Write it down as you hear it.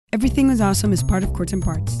Everything is Awesome is part of Courts and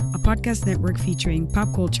Parts, a podcast network featuring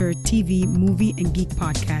pop culture, TV, movie, and geek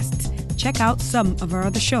podcasts. Check out some of our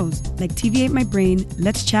other shows, like TV Ate My Brain,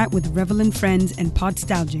 Let's Chat with Revelin Friends, and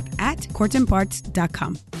Podstalgic at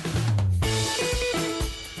courtsandparts.com.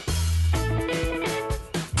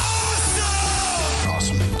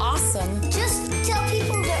 Awesome. Just tell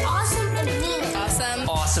people they're awesome and mean it. Awesome.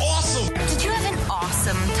 Awesome. Did you have an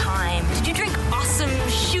awesome time? Did you drink awesome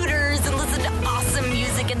shooters and listen to awesome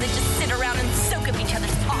music and then just sit around and soak up each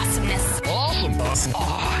other's awesomeness? Awesome. That was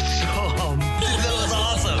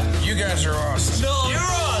awesome. You guys are awesome. No, You're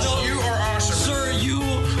awesome. You are awesome. sir, you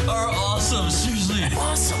are awesome. Seriously.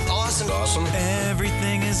 Awesome. Awesome.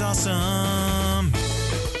 Everything is awesome.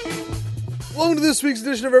 Welcome to this week's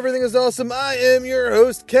edition of Everything is Awesome. I am your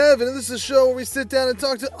host, Kevin, and this is a show where we sit down and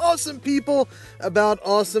talk to awesome people about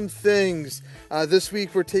awesome things. This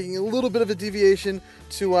week, we're taking a little bit of a deviation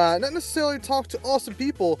to not necessarily talk to awesome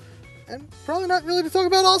people, and probably not really to talk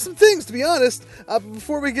about awesome things, to be honest. But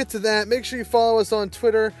before we get to that, make sure you follow us on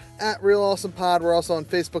Twitter, at RealAwesomePod. We're also on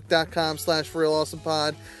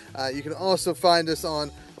Facebook.com/RealAwesomePod. You can also find us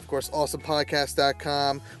on, of course,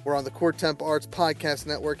 awesomepodcast.com. We're on the Core Temp Arts Podcast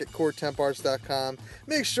Network at coretemparts.com.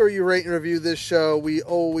 Make sure you rate and review this show. We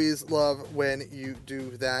always love when you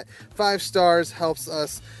do that. 5 stars helps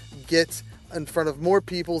us get in front of more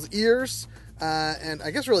people's ears. And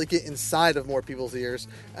I guess really get inside of more people's ears,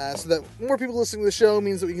 so that more people listening to the show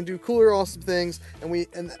means that we can do cooler, awesome things. And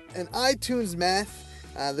iTunes math,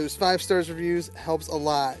 those 5 stars reviews helps a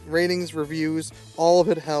lot. Ratings, reviews, all of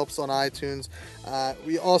it helps on iTunes.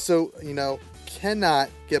 We also, cannot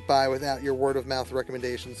get by without your word of mouth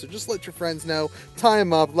recommendations. So just let your friends know, tie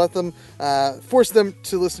them up, let them, force them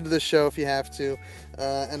to listen to this show if you have to.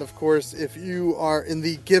 And of course, if you are in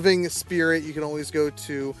the giving spirit, you can always go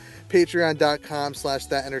to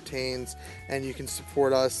patreon.com/thatentertains, and you can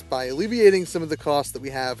support us by alleviating some of the costs that we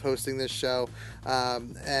have hosting this show,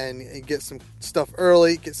 and get some stuff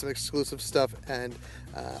early, get some exclusive stuff, and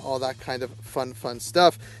all that kind of fun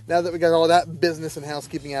stuff. Now that we got all that business and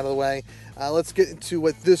housekeeping out of the way, let's get into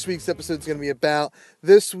what this week's episode is going to be about.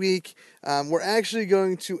 This week, we're actually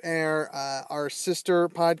going to air our sister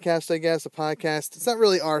podcast, I guess, a podcast. It's not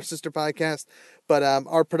really our sister podcast, but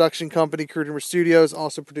our production company, Crew Dreamer Studios,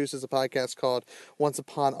 also produces a podcast called Once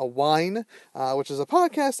Upon a Wine, which is a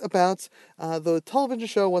podcast about the television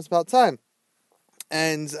show Once Upon a Time.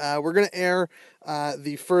 And we're going to air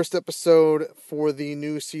the first episode for the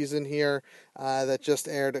new season here that just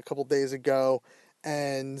aired a couple days ago.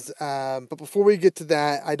 And but before we get to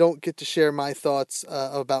that, I don't get to share my thoughts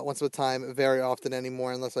about Once Upon a Time very often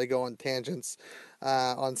anymore, unless I go on tangents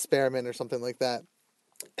on Spearmint or something like that.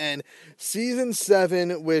 And season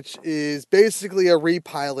 7, which is basically a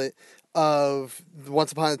repilot of the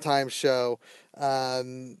Once Upon a Time show,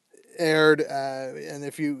 aired, and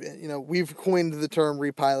if we've coined the term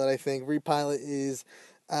repilot. I think repilot is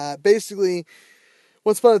basically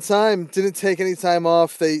Once Upon a Time didn't take any time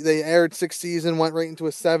off. They aired 6 seasons, went right into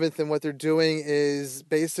a 7th, and what they're doing is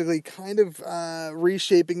basically kind of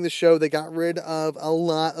reshaping the show. They got rid of a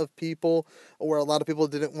lot of people, or a lot of people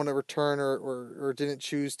didn't want to return or didn't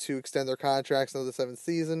choose to extend their contracts into the 7th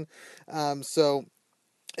season. So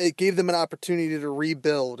it gave them an opportunity to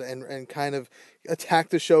rebuild and kind of attack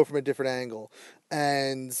the show from a different angle.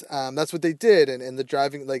 And that's what they did. And the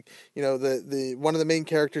driving, the one of the main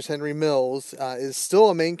characters, Henry Mills, is still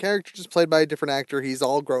a main character, just played by a different actor. He's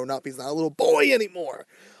all grown up. He's not a little boy anymore.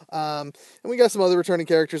 And we got some other returning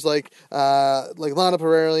characters like Lana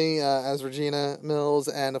Parelli as Regina Mills,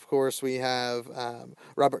 and of course we have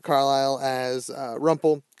Robert Carlyle as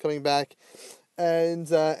Rumpel coming back. And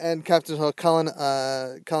Captain Hook, Colin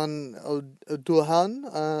O'Douhan,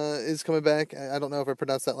 is coming back. I don't know if I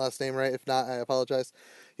pronounced that last name right. If not, I apologize.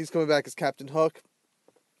 He's coming back as Captain Hook.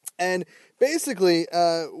 And basically,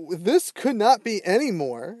 this could not be any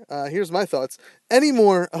more. Here's my thoughts. Any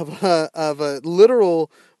more of a literal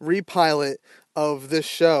repilot of this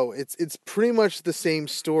show. It's pretty much the same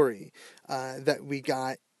story that we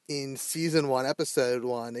got in season 1, episode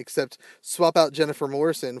 1, except swap out Jennifer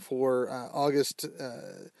Morrison for August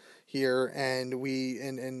here, and we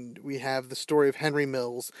have the story of Henry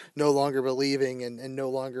Mills no longer believing and no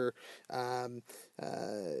longer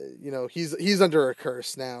he's under a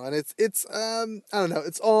curse now, and it's I don't know,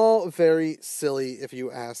 it's all very silly if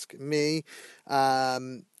you ask me. I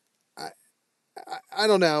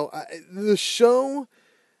don't know. The show,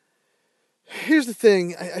 here's the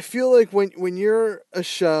thing. I feel like when you're a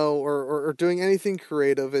show or doing anything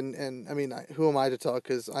creative, and I mean, who am I to talk?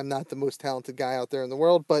 Because I'm not the most talented guy out there in the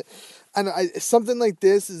world. But something like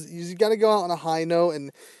this is you got to go out on a high note.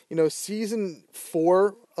 And season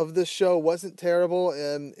 4 of this show wasn't terrible,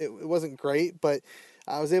 and it wasn't great, but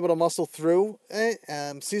I was able to muscle through it.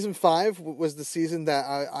 Season 5 was the season that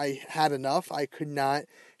I had enough. I could not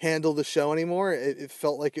handle the show anymore. It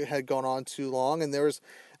felt like it had gone on too long, and there was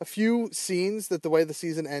a few scenes that the way the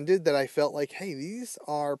season ended that I felt like, hey, these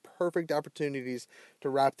are perfect opportunities to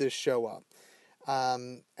wrap this show up.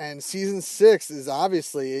 And season 6 is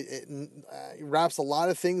obviously, it wraps a lot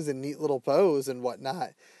of things in neat little bows and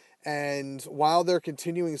whatnot. And while they're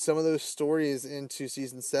continuing some of those stories into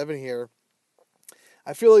season 7 here,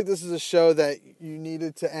 I feel like this is a show that you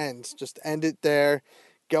needed to end. Just end it there.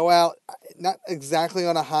 Go out, not exactly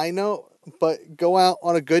on a high note, but go out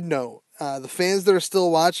on a good note. The fans that are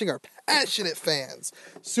still watching are passionate fans,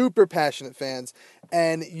 super passionate fans.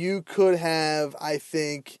 And you could have, I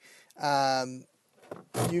think,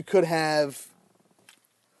 you could have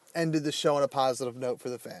ended the show on a positive note for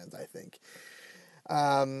the fans, I think.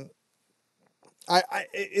 I'm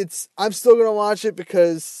still going to watch it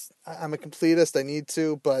because I'm a completist. I need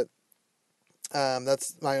to, but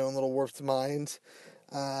that's my own little warped mind.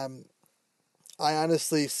 I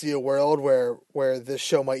honestly see a world where this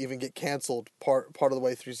show might even get canceled part of the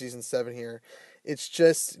way through season 7 here. It's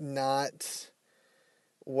just not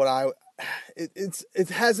what it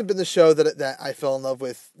hasn't been the show that I fell in love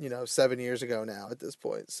with, 7 years ago now at this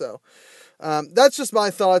point. So, that's just my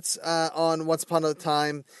thoughts, on Once Upon a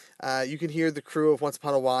Time. You can hear the crew of Once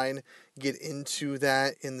Upon a Wine get into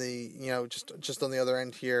that in the, just on the other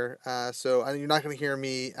end here. So you're not going to hear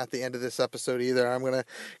me at the end of this episode either. I'm going to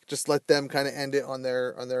just let them kind of end it on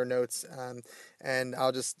their notes. And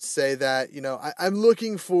I'll just say that, I'm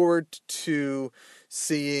looking forward to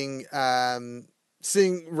seeing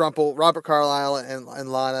Robert Carlyle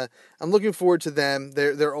and Lana. I'm looking forward to them.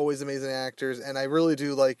 They're always amazing actors, and I really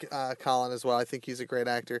do like Colin as well. I think he's a great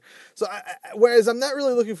actor. So whereas I'm not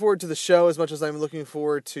really looking forward to the show as much as I'm looking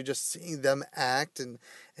forward to just seeing them act and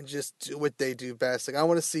just do what they do best. Like, I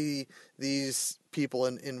want to see these people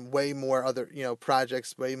in way more other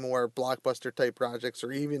projects, way more blockbuster type projects,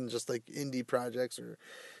 or even just like indie projects or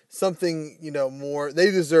something more. They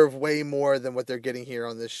deserve way more than what they're getting here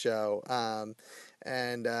on this show.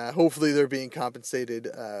 And hopefully they're being compensated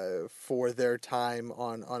for their time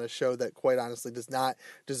on a show that quite honestly does not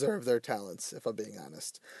deserve their talents, if I'm being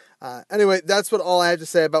honest. Anyway, that's what all I have to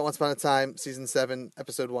say about Once Upon a Time, Season 7,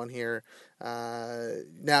 Episode 1 here.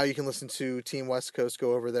 Now you can listen to Team West Coast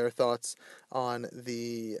go over their thoughts on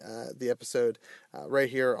the episode right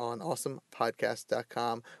here on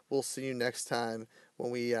awesomepodcast.com. We'll see you next time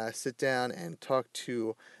when we sit down and talk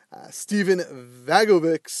to Steven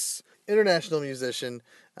Vagovics, international musician,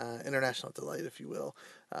 international delight, if you will,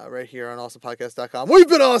 right here on awesomepodcast.com. We've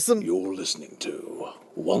been awesome! You're listening to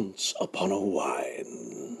Once Upon a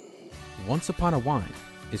Wine. Once Upon a Wine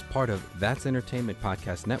is part of That's Entertainment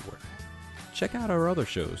Podcast Network. Check out our other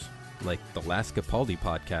shows, like the Last Capaldi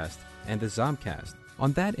Podcast and the Zomcast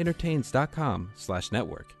on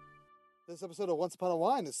thatentertains.com/network. This episode of Once Upon a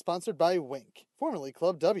Wine is sponsored by Wink, formerly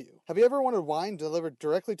Club W. Have you ever wanted wine delivered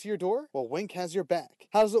directly to your door? Well, Wink has your back.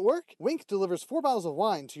 How does it work? Wink delivers 4 bottles of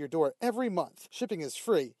wine to your door every month. Shipping is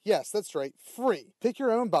free. Yes, that's right, free. Pick your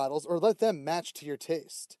own bottles or let them match to your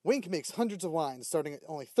taste. Wink makes hundreds of wines starting at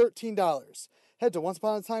only $13. Head to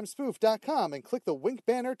onceuponatimespoof.com and click the Wink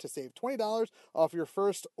banner to save $20 off your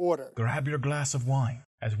first order. Grab your glass of wine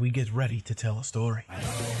as we get ready to tell a story.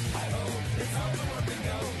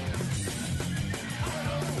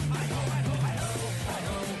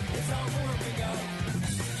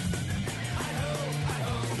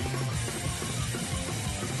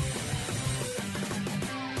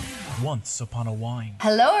 Once Upon a Wine.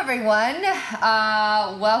 Hello, everyone.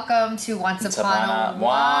 Welcome to Once Upon a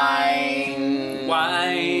Wine.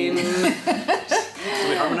 Wine. Can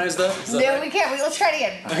we harmonize that? No, we can't. Let's try it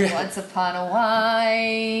again. Okay. Once Upon a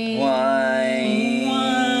Wine. Wine.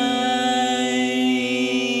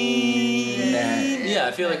 Yeah,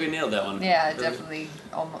 I feel like we nailed that one. Yeah, definitely.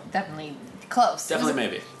 Definitely close. Definitely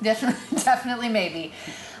maybe. Definitely maybe.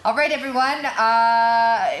 All right, everyone.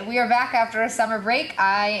 We are back after a summer break.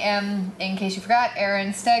 I am, in case you forgot,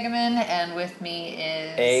 Aaron Stegeman, and with me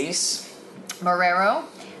is Ace Marrero.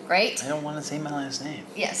 Great. I don't want to say my last name.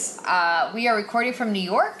 Yes. We are recording from New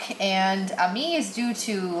York, and Ami is due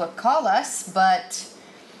to call us, but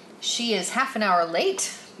she is half an hour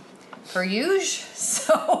late per usual.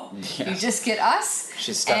 So you just get us.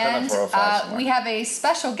 She's stuck and, on the 405 somewhere. we have a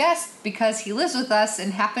special guest because he lives with us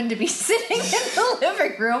and happened to be sitting in the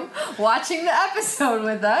living room watching the episode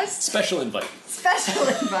with us. Special invite. Special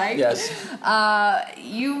invite. Yes.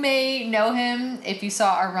 You may know him if you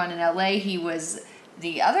saw our run in LA. He was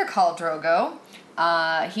the other Khal Drogo.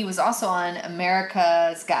 He was also on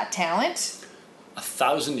America's Got Talent.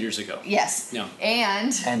 1,000 years ago. Yes. No.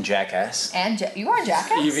 And Jackass. You are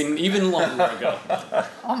Jackass? Even longer ago.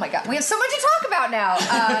 Oh my god, we have so much to talk about now.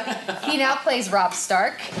 He now plays Robb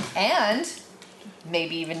Stark and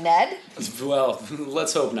maybe even Ned. Well,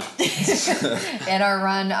 let's hope not. In our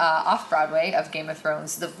run off Broadway of Game of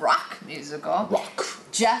Thrones, the Rock musical. Rock.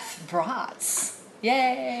 Jeff Bratz.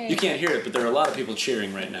 Yay! You can't hear it, but there are a lot of people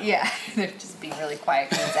cheering right now. Yeah, they're just being really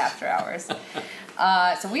quiet because it's after hours.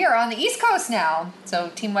 So we are on the East Coast now.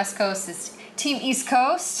 So Team West Coast is Team East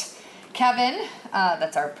Coast. Kevin,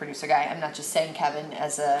 that's our producer guy. I'm not just saying Kevin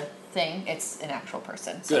as a thing. It's an actual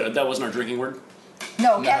person. So. Good. That wasn't our drinking word?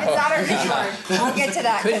 No, Kevin's not our drinking word. We'll get to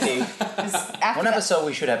that. Could be. One episode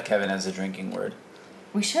we should have Kevin as a drinking word.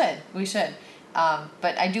 We should.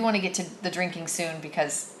 But I do want to get to the drinking soon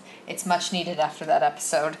because it's much needed after that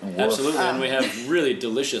episode. Absolutely, and we have really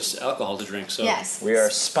delicious alcohol to drink. So yes. We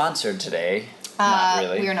are sponsored today. Not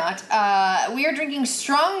really. We are not. We are drinking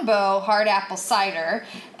Strongbow hard apple cider,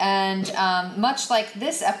 and much like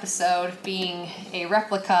this episode being a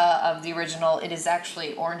replica of the original, it is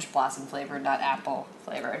actually orange blossom flavored, not apple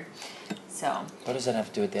flavored. So. What does that have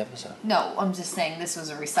to do with the episode? No, I'm just saying this was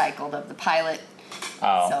a recycled of the pilot.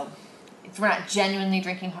 Oh. So. If we're not genuinely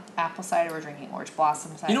drinking apple cider, we're drinking orange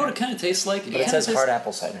blossom cider. You know what it kind of tastes like? But it says hard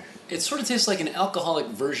apple cider. It sort of tastes like an alcoholic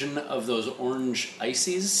version of those orange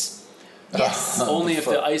ices. Yes. Only if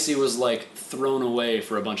the icy was like thrown away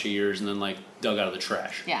for a bunch of years and then like dug out of the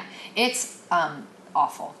trash. Yeah. It's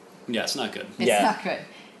awful. Yeah, it's not good. It's not good.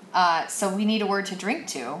 So we need a word to drink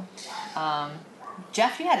to.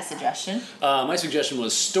 Jeff, you had a suggestion. My suggestion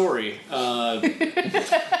was story,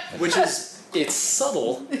 which is... It's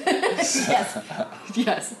subtle.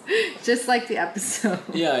 Yes. Just like the episode.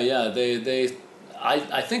 Yeah.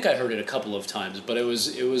 I think I heard it a couple of times, but it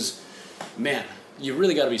was, man, you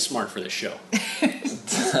really got to be smart for this show.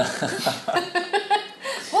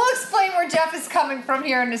 We'll explain where Jeff is coming from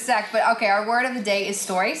here in a sec, but okay, our word of the day is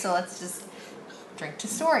story, so let's just drink to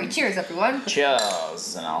story. Cheers, everyone.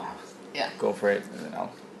 Cheers, and I'll go for it, and then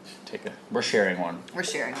I'll take a... We're sharing one.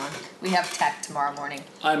 We have tech tomorrow morning.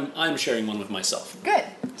 I'm sharing one with myself. Good.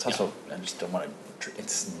 It's also, I just don't want to drink.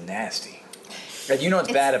 It's nasty. You know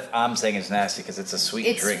it's bad if I'm saying it's nasty because it's a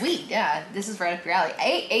sweet drink. It's sweet, yeah. This is right up your alley.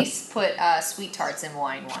 Ace put sweet tarts in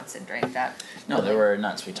wine once and drank that. No, they were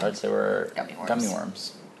not sweet tarts. They were gummy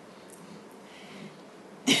worms.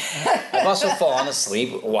 I've also fallen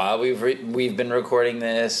asleep while we've been recording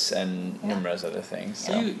this and numerous other things.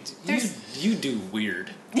 So. You do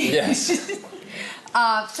weird. Yes.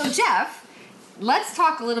 So Jeff, let's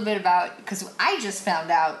talk a little bit about, because I just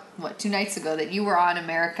found out 2 nights ago that you were on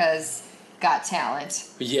America's Got Talent.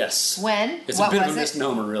 Yes. When? It's a bit of a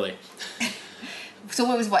misnomer, really.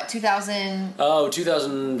 So it was 2000? Oh,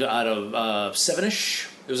 2007-ish.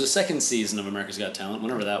 It was the second season of America's Got Talent,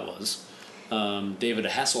 whenever that was. David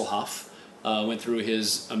Hasselhoff went through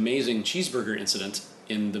his amazing cheeseburger incident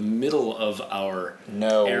in the middle of our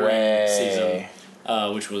airing season,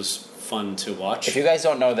 which was fun to watch. If you guys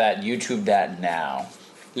don't know that, YouTube that now.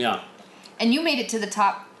 Yeah. And you made it to the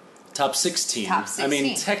top 16. Top 16. I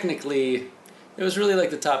mean, technically, it was really like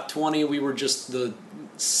the top 20. We were just the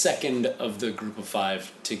second of the group of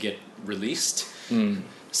 5 to get released.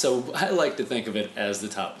 So I like to think of it as the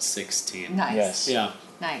top 16. Nice. Yes. Yeah.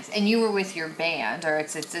 Nice. And you were with your band, or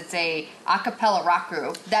it's a a cappella rock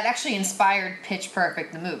group that actually inspired Pitch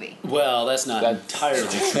Perfect the movie. Well, that's not entirely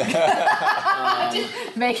true.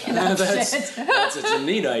 Just making up shit. That's a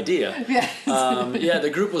neat idea. Yes.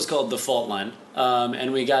 The group was called The Fault Line,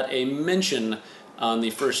 and we got a mention on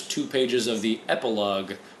the first 2 pages of the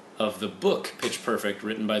epilogue of the book Pitch Perfect,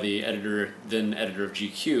 written by the then editor of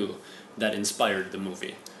GQ, that inspired the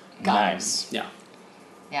movie. Nice. Yeah.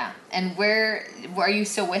 Yeah. And where are you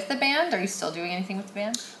still with the band? Are you still doing anything with the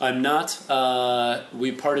band? I'm not.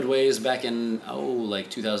 We parted ways back in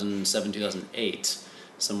 2007, 2008,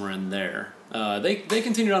 somewhere in there. They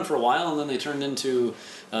continued on for a while, and then they turned into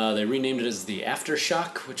they renamed it as the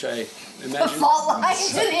Aftershock, which I imagine The Fault Line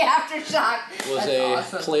to the Aftershock was That's a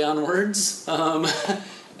awesome. play on words. And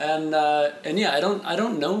yeah, I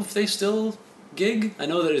don't know if they still gig. I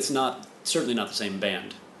know that it's certainly not the same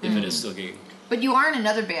band if it is still gigging. But you are in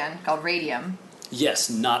another band called Radium. Yes,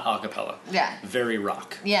 not a cappella. Yeah. Very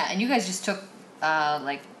rock. Yeah, and you guys just took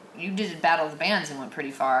you did Battle of the Bands and went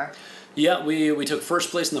pretty far. Yeah, we took first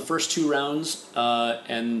place in the first 2 rounds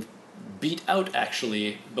and beat out,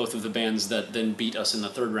 actually, both of the bands that then beat us in the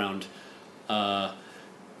 3rd round,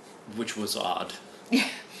 which was odd. It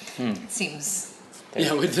seems...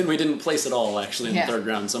 Yeah, we didn't place at all, actually, in the 3rd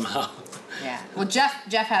round somehow. Yeah. Well, Jeff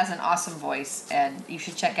has an awesome voice, and you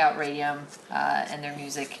should check out Radium and their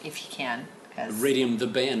music if you can.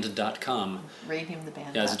 Radiumtheband.com.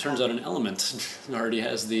 Radiumtheband. Yeah, as it turns out, an Element already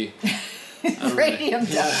has the... Radium.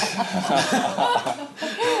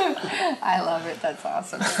 I love it. That's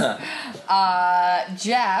awesome.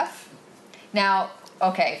 Jeff. Now,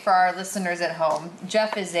 okay, for our listeners at home,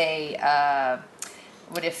 Jeff is a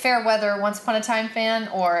fair weather Once Upon a Time fan,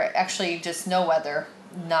 or actually just no weather,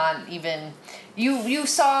 not even. You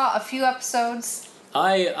saw a few episodes.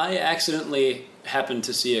 I accidentally happened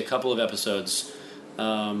to see a couple of episodes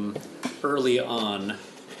early on.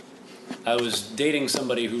 I was dating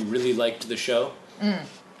somebody who really liked the show,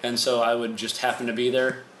 and so I would just happen to be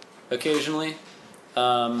there occasionally,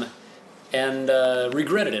 and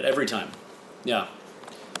regretted it every time. Yeah.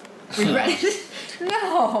 Regretted it?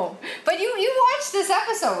 No. But you watched this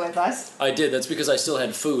episode with us. I did. That's because I still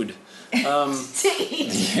had food. To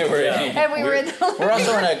eat. And we were in the We're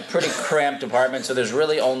also in a pretty cramped apartment, so there's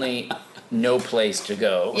really only no place to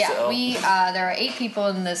go. Yeah, so. there are 8 people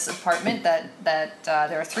in this apartment. That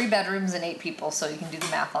there are 3 bedrooms and 8 people, so you can do the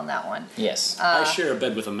math on that one. Yes. I share a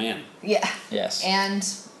bed with a man. Yeah. Yes. And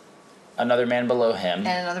another man below him. And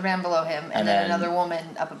another man below him, and then another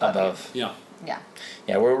woman up above you. Yeah. Yeah.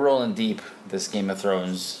 Yeah, we're rolling deep this Game of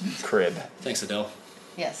Thrones crib. Thanks, Adele.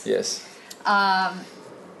 Yes. Yes.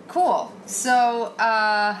 Cool. So.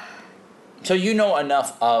 So you know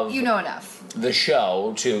enough of. You know enough. The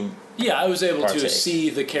show to. Yeah, I was able partake. to see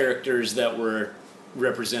the characters that were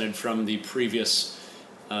represented from the previous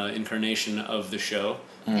incarnation of the show.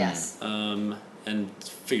 Yes. And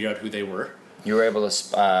figure out who they were. You were able to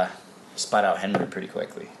spot out Henry pretty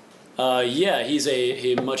quickly. Yeah, he's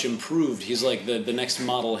a much improved. He's like the next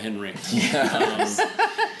model Henry. Yes.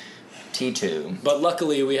 T2. But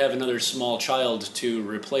luckily, we have another small child to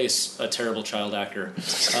replace a terrible child actor.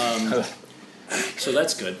 So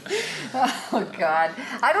that's good. Oh, God.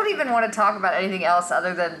 I don't even want to talk about anything else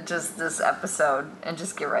other than just this episode and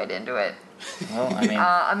just get right into it. Well, I mean...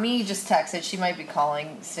 Ami just texted. She might be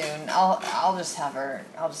calling soon. I'll just have her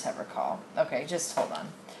call. Okay, just hold on.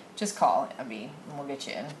 Just call Ami and we'll get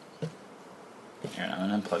you in. Here, I'm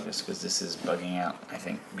going to unplug this because this is bugging out, I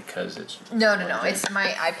think, because it's... No. It's my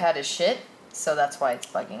iPad is shit, so that's why it's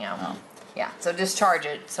bugging out. Oh. Yeah, so just charge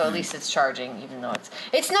it, so at least it's charging, even though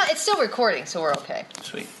it's still recording, so we're okay.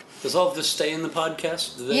 Sweet. Does all of this stay in the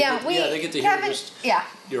podcast? Do they they get to Kevin, hear just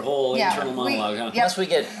your whole internal monologue, huh? Unless we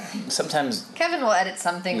get, sometimes... Kevin will edit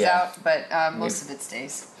some things out, but most of it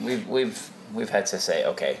stays. We've had to say,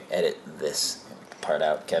 okay, edit this part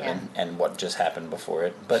out, Kevin, and what just happened before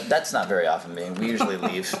it. But that's not very often being. We usually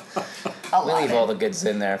leave. We leave all the goods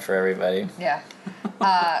in there for everybody. Yeah.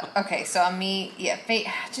 Okay, so Ami,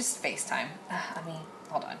 just FaceTime. Ami,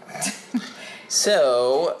 hold on.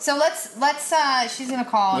 So let's she's gonna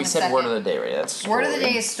call. We said word of the day, right? That's word of the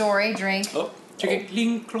day is story. Drink. Oh, chicken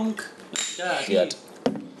clink clunk. Shit.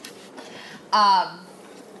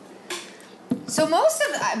 So most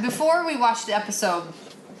of before we watched the episode,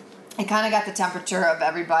 I kind of got the temperature of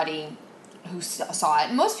everybody who saw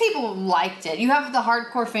it. Most people liked it. You have the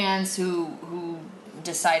hardcore fans who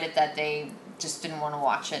decided that they just didn't want to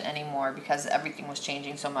watch it anymore because everything was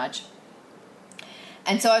changing so much.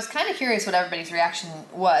 And so I was kind of curious what everybody's reaction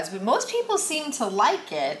was, but most people seemed to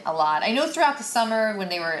like it a lot. I know throughout the summer when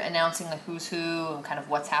they were announcing the who's who and kind of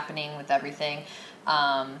what's happening with everything,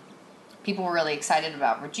 people were really excited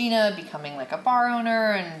about Regina becoming like a bar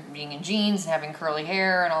owner and being in jeans and having curly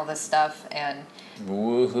hair and all this stuff. And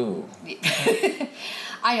woohoo!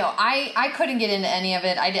 I know. I couldn't get into any of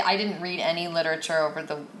it. I didn't read any literature over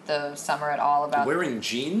the summer at all about wearing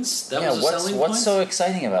jeans. That was a selling point. What's so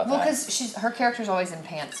exciting about that? Well, because her character's always in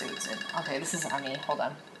pantsuits. Okay, this is Ami. Hold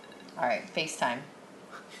on. All right, FaceTime.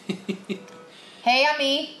 Hey,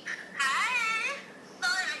 Ami. Hi.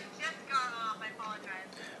 Sorry, I just got off. I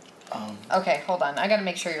apologize. Okay, hold on. I gotta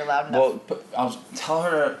make sure you're loud enough. Well, I'll tell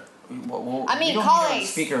her. Well, I mean, you don't call hear on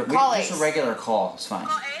Ace. Speaker. Call Just Ace. a regular call. It's fine.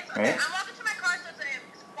 Call Ace? Okay, right? I'm walking to my car, so there's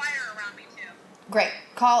a fire around me, too. Great.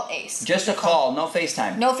 Call Ace. Just a call. No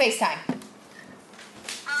FaceTime. No FaceTime.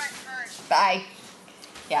 Alright. Bye.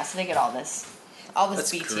 Yeah, so they get all this. All this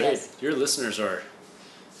That's BTS. great. Your listeners are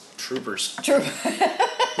troopers.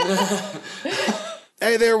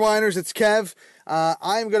 Hey there, whiners. It's Kev.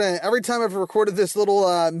 I'm going to, every time I've recorded this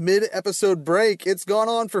little mid-episode break, it's gone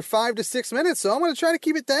on for 5 to 6 minutes, so I'm going to try to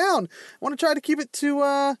keep it down. I want to try to keep it to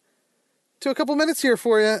a couple minutes here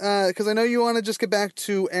for you, because I know you want to just get back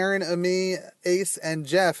to Aaron, Ami, Ace, and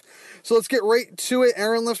Jeff. So let's get right to it.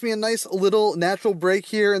 Aaron left me a nice little natural break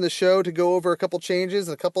here in the show to go over a couple changes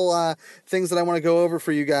and a couple things that I want to go over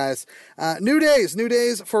for you guys. New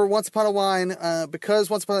days for Once Upon a Wine, because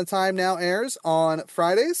Once Upon a Time now airs on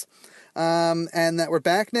Fridays. And that we're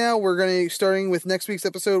back now. We're going to, starting with next week's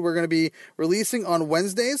episode, we're going to be releasing on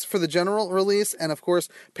Wednesdays for the general release. And of course,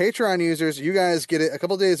 Patreon users, you guys get it a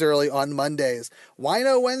couple days early on Mondays.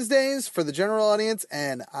 Wino Wednesdays for the general audience.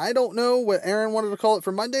 And I don't know what Aaron wanted to call it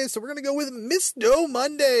for Mondays, so we're going to go with Misto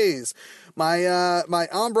Mondays. My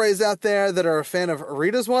hombres out there that are a fan of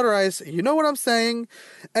Rita's Water Ice, you know what I'm saying.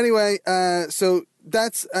 Anyway, so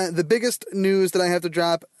that's the biggest news that I have to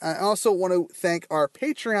drop. I also want to thank our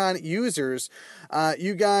Patreon users.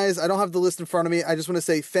 You guys, I don't have the list in front of me. I just want to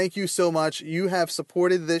say thank you so much. You have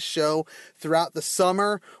supported this show throughout the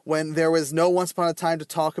summer when there was no Once Upon a Time to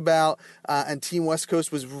talk about, and Team West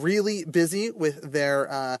Coast was really busy with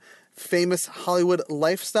their famous Hollywood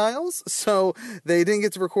lifestyles, so they didn't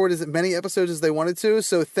get to record as many episodes as they wanted to.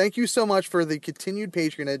 So thank you so much for the continued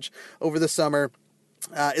patronage over the summer.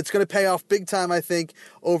 It's going to pay off big time, I think,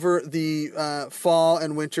 over the fall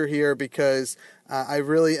and winter here, because I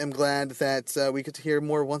really am glad that we get to hear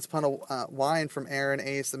more Once Upon a Wine from Aaron,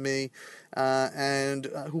 Ace, and me, and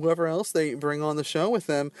whoever else they bring on the show with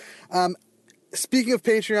them. Speaking of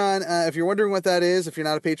Patreon, if you're wondering what that is, if you're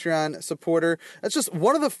not a Patreon supporter, that's just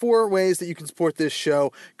one of the 4 ways that you can support this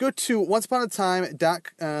show. Go to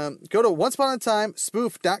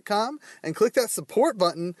onceuponatimespoof.com and click that support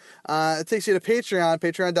button. It takes you to Patreon,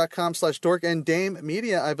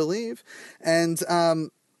 patreon.com/dorkanddamemedia, I believe. And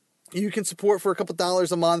you can support for a couple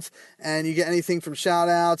dollars a month, and you get anything from shout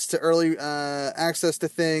outs to early access to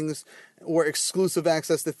things, or exclusive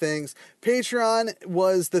access to things. Patreon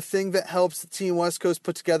was the thing that helps Team West Coast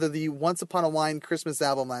put together the Once Upon a Wine Christmas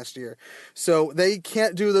album last year. So they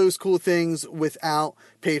can't do those cool things without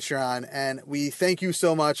Patreon, and we thank you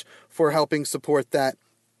so much for helping support that.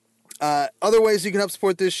 Other ways you can help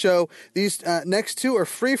support this show, these next 2 are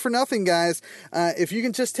free for nothing, guys. If you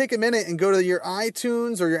can just take a minute and go to your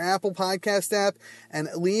iTunes or your Apple Podcast app and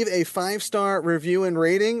leave a 5-star review and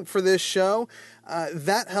rating for this show,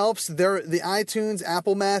 that helps. The iTunes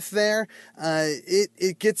Apple math there,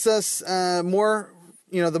 it gets us more.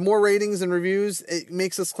 You know, the more ratings and reviews, it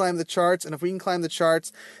makes us climb the charts. And if we can climb the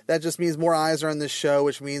charts, that just means more eyes are on this show,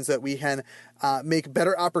 which means that we can make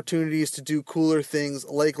better opportunities to do cooler things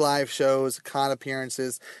like live shows, con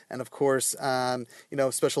appearances, and of course,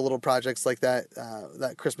 special little projects like that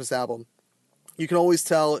Christmas album. You can always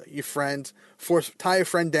tell your friend, tie a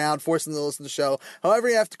friend down, force them to listen to the show. However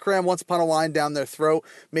you have to cram Once Upon a Wine down their throat,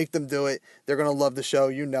 make them do it. They're going to love the show.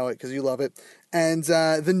 You know it because you love it. And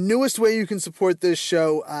the newest way you can support this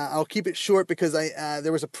show, I'll keep it short because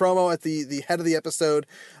there was a promo at the head of the episode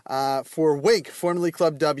for Wink, formerly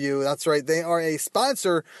Club W. That's right. They are a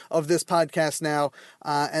sponsor of this podcast now,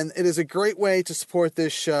 and it is a great way to support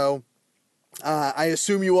this show. I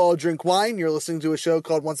assume you all drink wine. You're listening to a show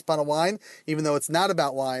called Once Upon a Wine, even though it's not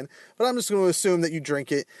about wine. But I'm just going to assume that you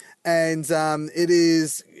drink it. And it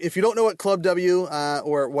is, if you don't know what Club W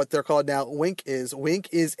or what they're called now, Wink is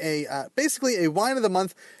a basically a wine of the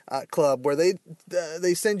month club where they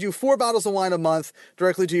send you 4 bottles of wine a month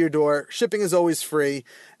directly to your door. Shipping is always free.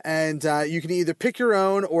 And you can either pick your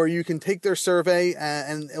own or you can take their survey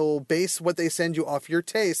and it will base what they send you off your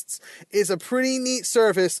tastes. It's a pretty neat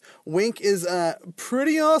service. Wink is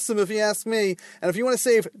pretty awesome if you ask me. And if you want to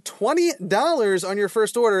save $20 on your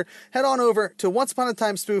first order, head on over to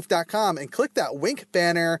onceuponatimespoof.com and click that Wink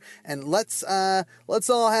banner and let's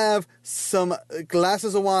all have some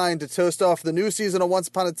glasses of wine to toast off the new season of Once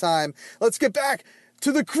Upon a Time. Let's get back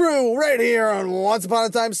to the crew right here on Once Upon a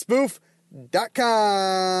Time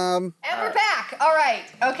Spoof.com. And we're back. All right.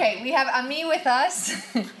 Okay, we have Ami with us.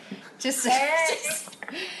 just say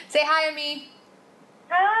hi, Ami.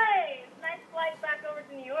 Hi. Nice flight back over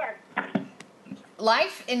to New York.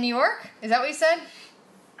 Life in New York? Is that what you said?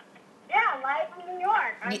 Yeah, live from New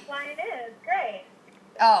York. I'm flying in. Great.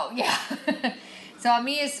 Oh, yeah. So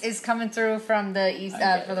Ami is coming through from the east,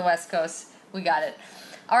 from the West Coast. We got it.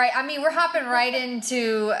 All right, Ami, we're hopping right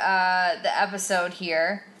into the episode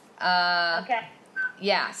here. Okay.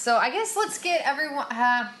 Yeah, so I guess let's get everyone.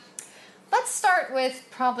 Let's start with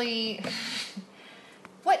probably.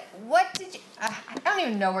 What did you? I don't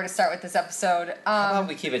even know where to start with this episode. How about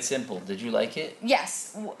we keep it simple? Did you like it?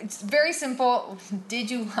 Yes, it's very simple. Did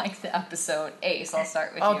you like the episode? Ace, I'll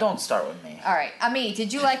start with you. Oh, don't start with me. All right, Ami,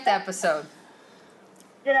 did you like the episode?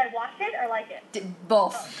 Did I watch it or like it?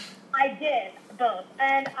 Both. I did, both.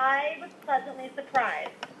 And I was pleasantly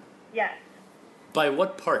surprised. Yes. By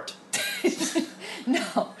what part?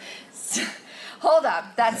 No. Hold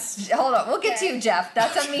up. Hold up. We'll get to you, Jeff.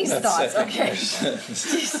 That's Ami's thoughts. Okay.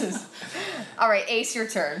 Jesus. All right, Ace, your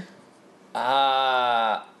turn.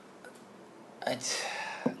 I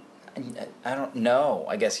don't know.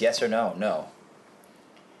 I guess yes or no. No.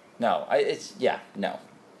 No. No.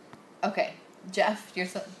 Okay. Jeff, your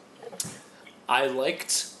thoughts. I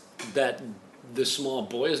liked that the small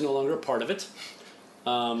boy is no longer a part of it.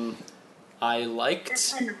 I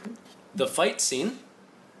liked the fight scene.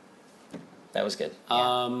 That was good.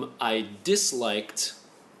 I disliked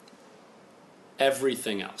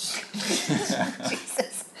everything else.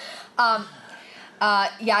 Jesus. Yeah,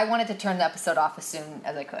 I wanted to turn the episode off as soon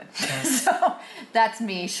as I could. So that's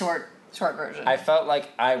me, short version. I felt like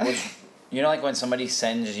I was, like when somebody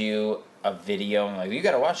sends you a video and like, you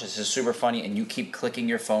gotta watch this is super funny, and you keep clicking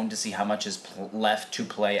your phone to see how much is left to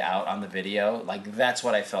play out on the video. Like, that's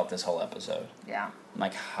what I felt this whole episode. Yeah. I'm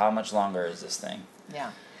like, how much longer is this thing?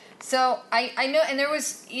 Yeah. So I know, and there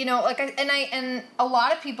was, and a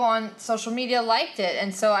lot of people on social media liked it,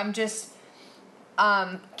 and so I'm just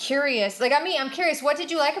curious. Like, I'm curious. What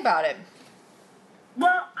did you like about it?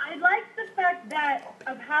 Well, I liked the fact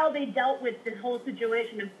of how they dealt with this whole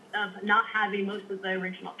situation of not having most of the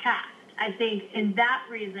original cast. I think in that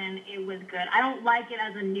reason it was good. I don't like it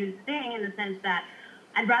as a new thing in the sense that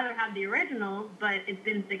I'd rather have the originals, but it's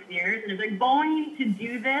been 6 years, and if they're going to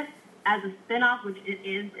do this as a spin-off, which it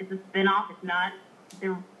is, it's a spin-off, it's not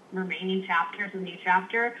the remaining chapter, it's a new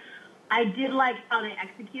chapter. I did like how they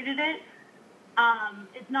executed it.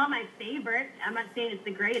 It's not my favorite. I'm not saying it's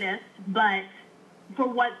the greatest, but for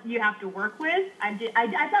what you have to work with, I thought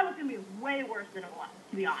it was going to be way worse than it was,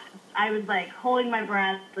 to be honest. I was, like, holding my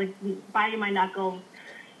breath, like, biting my knuckles.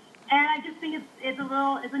 And I just think it's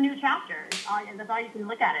a new chapter. That's all you can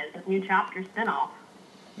look at it. It's a new chapter spinoff.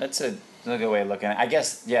 That's a good way of looking at it. I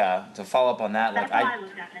guess, yeah, to follow up on that, That's like, how I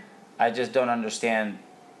look at it. I just don't understand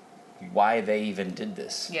why they even did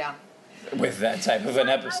this. Yeah. With that type of an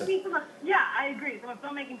episode. I agree. From a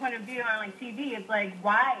filmmaking point of view on, like, TV, it's like,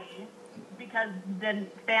 why? Because the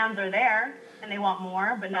fans are there and they want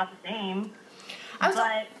more, but not the same.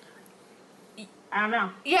 I don't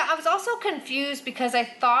know. Yeah, I was also confused because I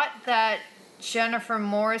thought that Jennifer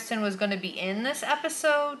Morrison was going to be in this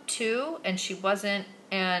episode too, and she wasn't.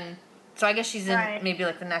 And so I guess she's in maybe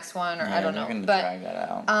like the next one, or I don't know. They're going to drag that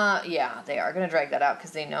out. Yeah, they are going to drag that out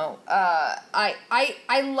because they know. I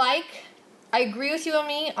agree with you,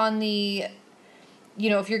 Ami, on the.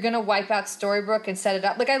 If you're going to wipe out Storybrooke and set it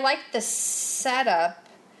up. Like, I like the setup.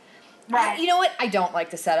 Right. You know what? I don't like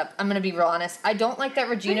the setup. I'm going to be real honest. I don't like that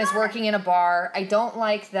Regina's working in a bar. I don't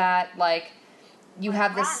like that, like, you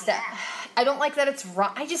have this... I don't like that it's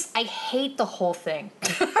wrong. I hate the whole thing.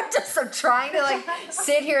 I'm trying to, like,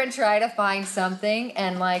 sit here and try to find something.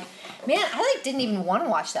 And, like, man, I, like, didn't even want to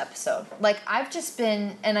watch the episode. Like, I've just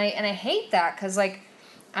been... And I hate that because, like,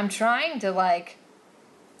 I'm trying to, like...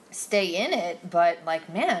 stay in it, but like,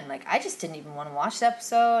 man, like, I just didn't even want to watch the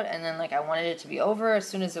episode, and then like I wanted it to be over as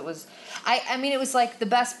soon as it was. I mean, it was like the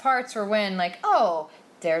best parts were when like, oh,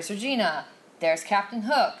 there's Regina, there's Captain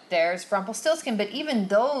Hook, there's Rumpelstiltskin, but even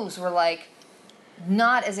those were like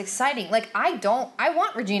not as exciting. Like, I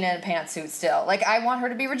want Regina in a pantsuit still. Like, I want her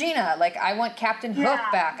to be Regina. Like, I want Captain Hook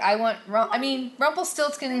back.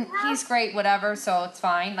 Rumpelstiltskin, he's great, whatever, so it's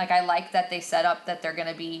fine. Like, I like that they set up that they're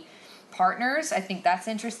gonna be partners. I think that's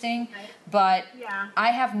interesting, but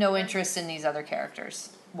I have no interest in these other characters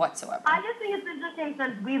whatsoever. I just think it's interesting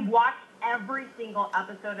since we've watched every single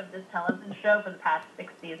episode of this television show for the past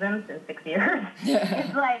 6 seasons in 6 years.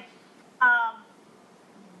 It's like,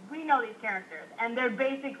 we know these characters, and they're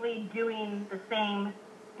basically doing the same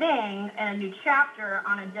thing in a new chapter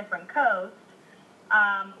on a different coast.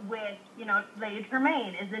 With, Lady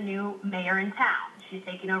Tremaine is the new mayor in town. She's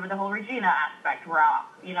taking over the whole Regina aspect.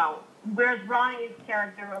 Where's Ronnie's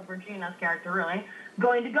character, or Regina's character, really,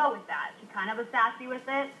 going to go with that? She's kind of a sassy with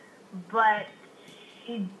it, but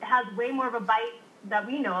she has way more of a bite that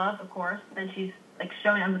we know of course, than she's, like,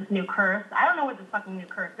 showing them this new curse. I don't know what this fucking new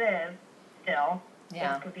curse is, still.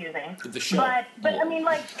 Yeah. It's confusing. The show. But I mean,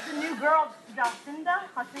 like, the new girl, Jacinda?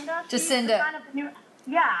 She's kind of the new...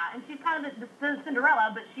 Yeah, and she's kind of the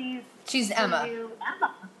Cinderella, but she's Emma. New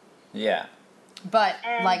Emma. Yeah. But,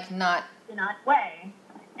 like, not... In a way.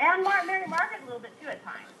 And Mary Margaret a little bit, too, at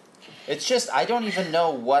times. It's just I don't even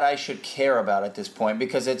know what I should care about at this point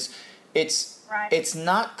because it's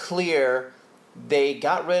not clear. They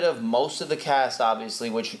got rid of most of the cast, obviously,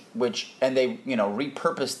 which and they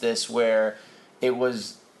repurposed this where it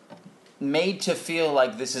was made to feel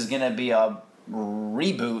like this is gonna be a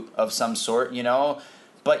reboot of some sort,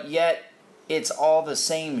 but yet it's all the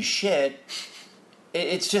same shit.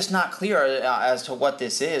 It's just not clear as to what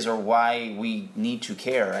this is or why we need to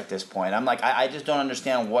care at this point. I'm like, I just don't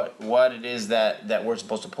understand what it is that we're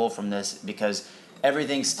supposed to pull from this because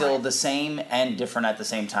everything's still the same and different at the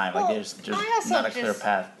same time. Like there's not a clear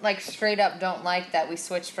path. Like straight up don't like that we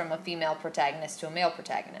switched from a female protagonist to a male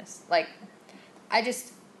protagonist. Like I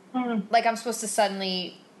just like I'm supposed to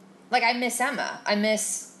suddenly like I miss Emma.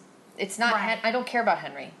 It's not I don't care about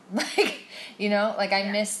Henry. Like I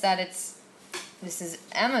miss that this is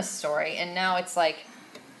Emma's story and now it's like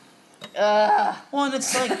well, and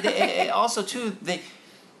it's like also too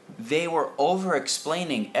they were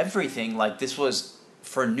over-explaining everything like this was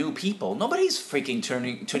for new people. Nobody's freaking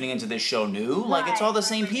tuning into this show new. Like, it's all the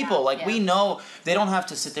same people. Like, we know they don't have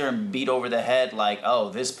to sit there and beat over the head like, oh,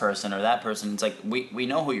 this person or that person. It's like, we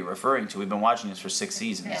know who you're referring to. We've been watching this for 6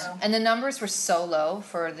 seasons. Yeah. And the numbers were so low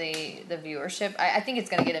for the viewership. I think it's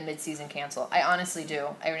going to get a mid-season cancel. I honestly do.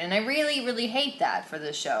 And I really, really hate that for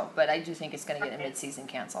this show. But I do think it's going to get a mid-season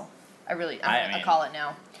cancel. I call it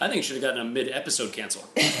now. I think it should have gotten a mid-episode cancel.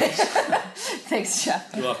 Thanks,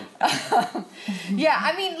 Jeff. You're welcome. Yeah,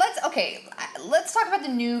 I mean, let's talk about the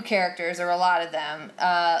new characters, or a lot of them.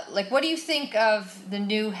 What do you think of the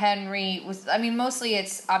new Henry? Mostly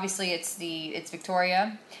it's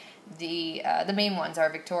Victoria. The main ones are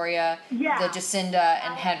Victoria, the Jacinda,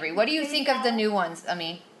 and Henry. What do you think of the new ones?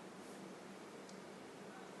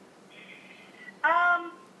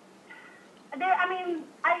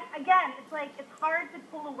 It's hard to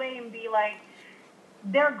pull away and be like,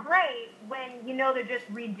 they're great when they're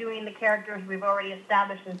just redoing the characters we've already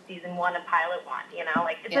established in season 1 and pilot 1.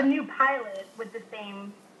 It's a new pilot with the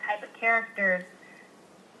same type of characters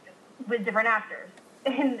with different actors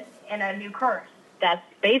in a new course. That's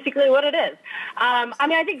basically what it is. I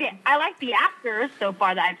like the actors so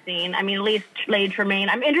far that I've seen. At least Lady Tremaine.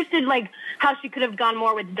 I'm interested, how she could have gone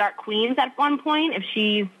more with Dark Queens at one point if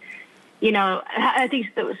she's. I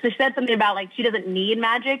think she said something about, she doesn't need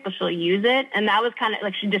magic, but she'll use it. And that was kind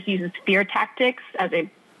of, she just uses fear tactics as a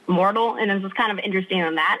mortal. And it was kind of interesting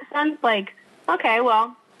in that sense. Okay,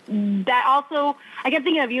 well, that also, I kept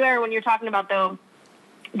thinking of you, Aaron, when you're talking about, the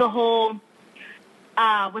whole,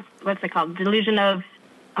 what's it called? Delusion of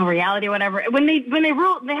reality or whatever. When they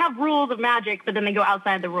have rules of magic, but then they go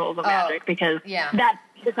outside the rules of magic because that's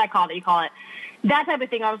the psychology you call it. That type of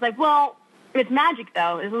thing. I was like, well, it's magic,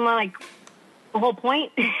 though. Isn't that, the whole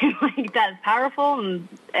point? That's powerful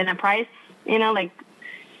and a price,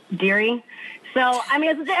 dearie. So,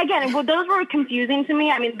 again, those were confusing to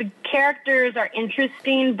me. The characters are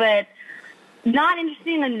interesting, but not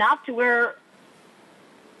interesting enough to where,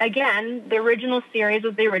 again, the original series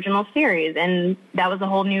was the original series, and that was a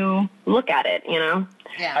whole new look at it, Yeah.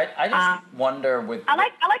 I just wonder with... I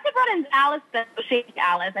like to brought in Alice, though.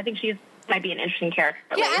 Alice. I think she's might be an interesting character.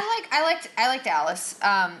 Yeah, I liked Alice.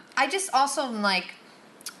 I just also am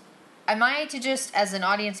I to just as an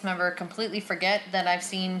audience member completely forget that I've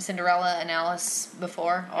seen Cinderella and Alice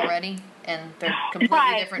before already, and they're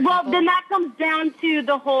completely different people? Well, then that comes down to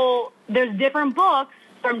the whole. There's different books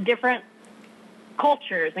from different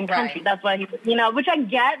cultures and countries. That's why which I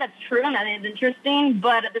get. That's true, and that is interesting.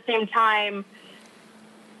 But at the same time,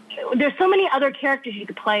 there's so many other characters you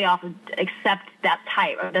could play off of except that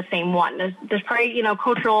type of the same one. There's probably,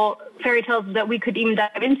 cultural fairy tales that we could even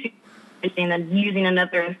dive into than using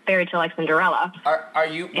another fairy tale like Cinderella. Are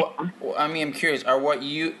you, I'm curious,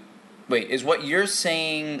 is what you're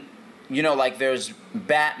saying, there's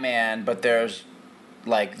Batman, but there's,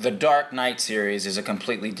 the Dark Knight series is a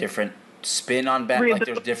completely different spin on Batman,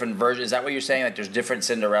 there's different versions. Is that what you're saying? There's different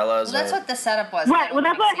Cinderellas? Well, that's what the setup was. Right. Well,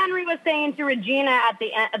 that's what Henry was saying to Regina at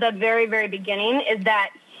the very, very beginning, is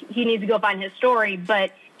that he needs to go find his story.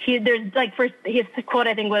 But there's his quote,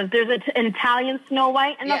 I think, was there's an Italian Snow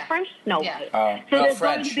White and a French Snow White. So there's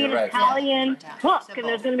going to be an Italian book, and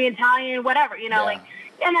there's going to be Italian whatever,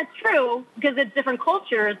 and that's true because it's different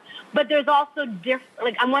cultures. But there's also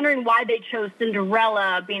different. I'm wondering why they chose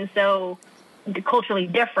Cinderella being so culturally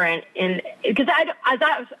different, because I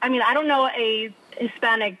don't know a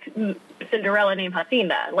Hispanic Cinderella named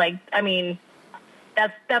Jacinda.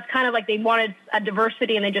 That's kind of they wanted a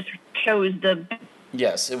diversity and they just chose the.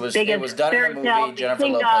 Yes, it was done in a movie Jennifer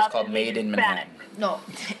Lopez called Made in Manhattan. No.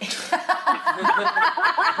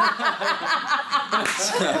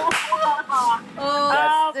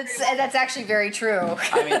 That's That's actually very true.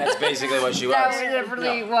 I mean, that's basically what she was. That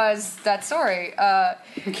really was that story.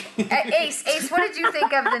 Ace, what did you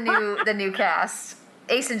think of the new cast?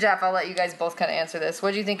 Ace and Jeff, I'll let you guys both kind of answer this.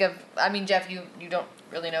 What did you think of? I mean, Jeff, you don't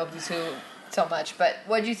really know who's who so much, but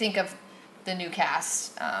what did you think of the new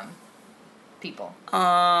cast? People.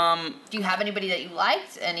 Do you have anybody that you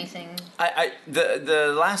liked? Anything?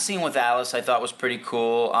 The last scene with Alice I thought was pretty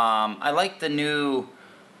cool. I like the new,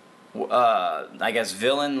 I guess,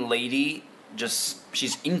 villain lady. Just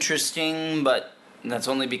she's interesting, but that's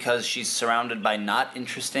only because she's surrounded by not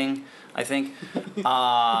interesting, I think.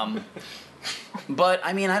 But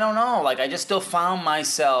I mean, I don't know. Like, I just still found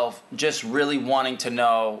myself just really wanting to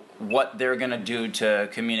know what they're gonna do to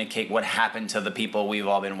communicate what happened to the people we've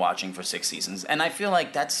all been watching for 6 seasons, and I feel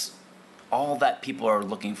like that's all that people are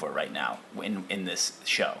looking for right now in this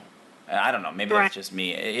show. I don't know. Maybe that's just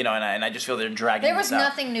me, you know. And I just feel they're dragging. There was this out.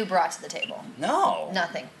 nothing new brought to the table. No.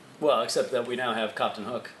 Nothing. Well, except that we now have Captain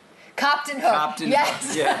Hook. Captain Hook. Captain yes.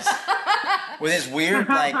 Hook. Yes. With his weird,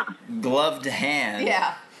 like, gloved hand.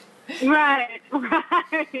 Yeah. Right.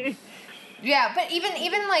 Yeah, but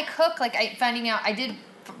even like Hook, like finding out, I did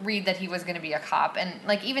read that he was going to be a cop, and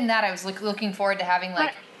like even that, I was looking forward to having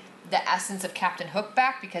like the essence of Captain Hook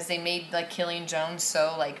back, because they made like Killian Jones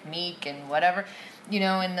so like meek and whatever, you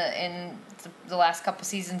know, in the last couple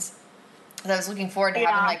seasons. I was looking forward to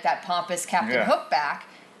having like that pompous Captain Hook back.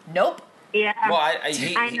 Nope. Yeah. Well,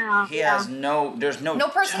 he has there's no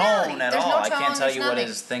personality. tone at There's all. no I can't tone, tell there's you what nothing.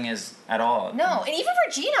 his thing is at all. No, and even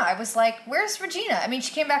Regina, I was like, where's Regina? I mean,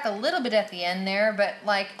 she came back a little bit at the end there, but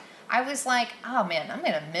like, I was like, oh man, I'm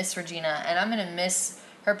gonna miss Regina, and I'm gonna miss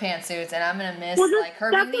her pantsuits, and I'm gonna miss like her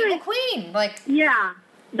being the evil queen. Like, yeah,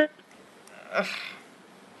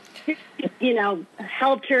 you know,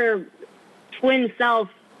 helped her twin self,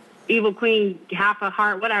 evil queen, half a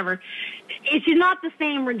heart, whatever. She's not the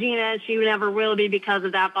same Regina as she never will be because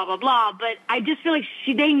of that, blah, blah, blah. But I just feel like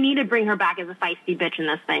they need to bring her back as a feisty bitch in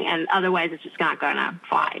this thing, and otherwise it's just not going to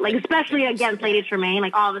fly. Like, especially against Lady Tremaine,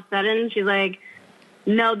 like, all of a sudden she's like,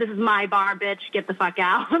 no, this is my bar, bitch, get the fuck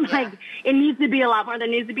out. Like, it needs to be a lot more. There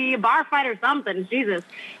needs to be a bar fight or something, Jesus.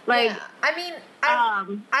 Like, I mean,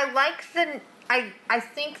 I like I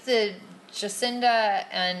think the Jacinda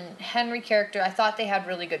and Henry character, I thought they had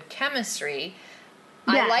really good chemistry.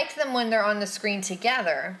 I liked them when they're on the screen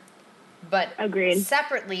together, but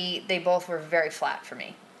separately, they both were very flat for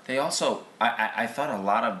me. They also, I thought a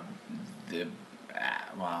lot of the,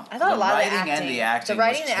 I thought a lot of the writing and the acting the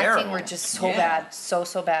writing was and the acting terrible. were just so bad,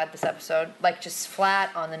 so bad this episode. Like, just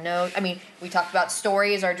flat on the nose. I mean, we talked about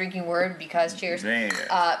story is our drinking word because, cheers,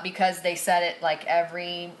 because they said it like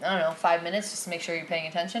every, I don't know, 5 minutes just to make sure you're paying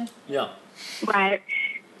attention. Yeah. Right.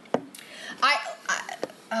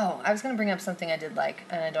 I was going to bring up something I did like,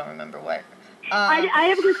 and I don't remember what. I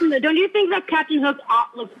have a question though. Don't you think that Captain Hook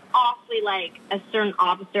looks awfully like a certain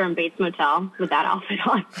officer in Bates Motel with that outfit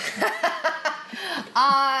on?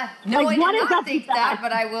 No, Like, I what did is not up think with that, that?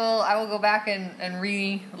 but I will go back and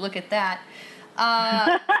re-look at that.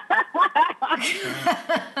 I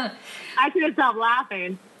couldn't stop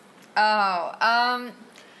laughing. I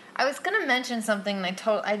was gonna mention something and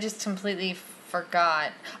I just completely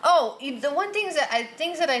forgot. Oh, the one things that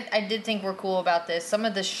I did think were cool about this. Some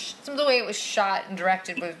of the way it was shot and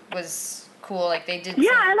directed was cool. Like they did.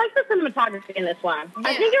 Yeah, I like the cinematography in this one.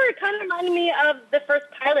 I think it kind of reminded me of the first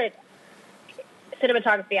pilot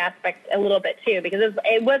cinematography aspect a little bit too, because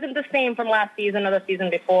it wasn't the same from last season or the season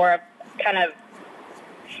before. Kind of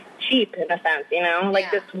cheap in a sense, you know. Like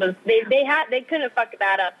this was they couldn't fuck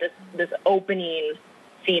that up. This opening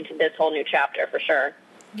scene to this whole new chapter for sure.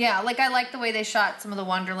 Yeah, like I like the way they shot some of the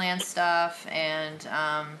Wonderland stuff, and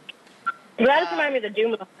that just reminded me of the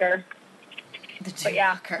Doomwalker. The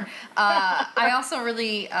Doomwalker. I also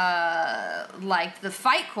really liked the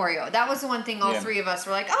fight choreo. That was the one thing all three of us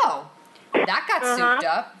were like, oh, that got souped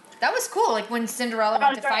up. That was cool. Like when Cinderella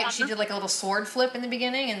went to fight, she did like a little sword flip in the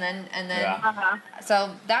beginning, and then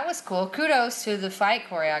so that was cool. Kudos to the fight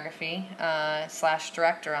choreography /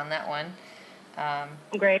 director on that one.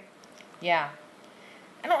 Great. Yeah.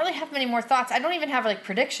 I don't really have many more thoughts. I don't even have like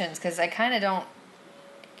predictions because I kind of don't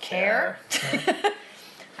care.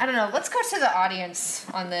 I don't know. Let's go to the audience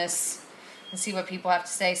on this and see what people have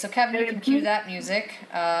to say. So Kevin, you can cue that music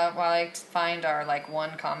while I find our like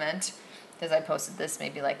one comment, because I posted this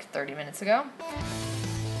maybe like 30 minutes ago.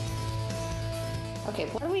 Okay,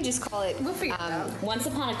 why don't we just call it Once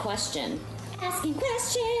Upon a Question? Asking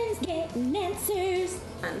questions, getting answers.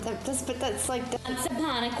 That's like Once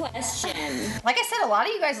Upon a Question. Like I said, a lot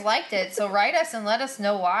of you guys liked it, so write us and let us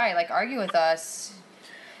know why. Like, argue with us.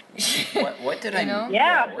 What did I? know?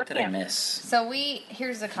 Yeah. What did I miss? So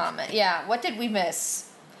here's the comment. Yeah, what did we miss?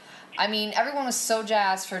 I mean, everyone was so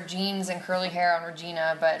jazzed for jeans and curly hair on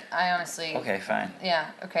Regina, but I honestly... Okay, fine.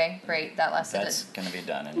 Yeah, okay, great. That lasted. That's going to be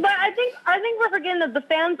done. But I think we're forgetting that the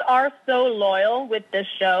fans are so loyal with this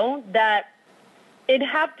show that it'd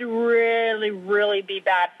have to really, really be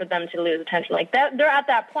bad for them to lose attention like that. They're at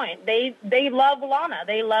that point. They love Lana.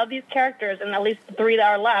 They love these characters, and at least the 3 that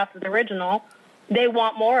are left, the original, they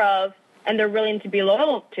want more of, and they're willing to be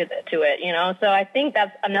loyal to it, you know? So I think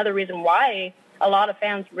that's another reason why a lot of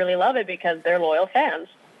fans really love it, because they're loyal fans.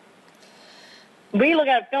 We look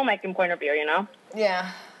at a filmmaking point of view, you know?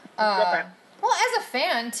 Yeah. Well, as a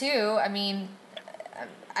fan, too, I mean,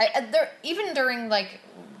 even during, like,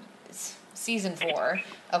 season 4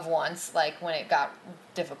 of Once, like, when it got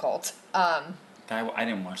difficult. I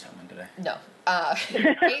didn't watch that one, did I? No.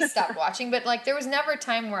 Kay stopped watching, but, like, there was never a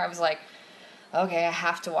time where I was like, okay, I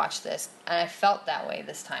have to watch this. And I felt that way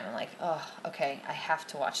this time. I'm like, oh, okay, I have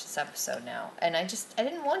to watch this episode now. And I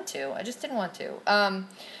didn't want to. I just didn't want to.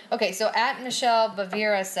 Okay, so at Michelle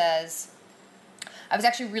Bavira says, I was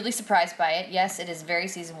actually really surprised by it. Yes, it is very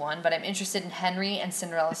season 1, but I'm interested in Henry and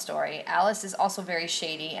Cinderella's story. Alice is also very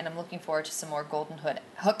shady, and I'm looking forward to some more Golden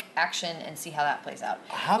Hook action and see how that plays out.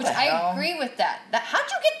 I agree with that. How'd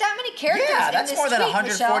you get that many characters in this Yeah, that's more than tweet,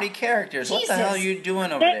 140 Michelle? characters. Jesus. What the hell are you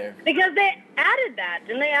doing over there? Because they added that.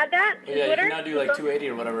 Didn't they add that to Yeah, Twitter? you can now do like 280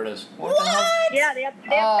 or whatever it is. What? Yeah, they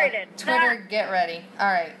upgraded. Twitter, get ready. All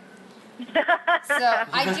right. So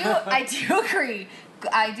I do agree.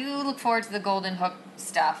 I do look forward to the Golden Hook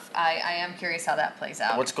stuff. I am curious how that plays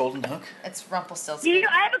out. What's Golden Hook? It's Rumpelstiltskin.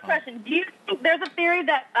 I have a question. Do you think there's a theory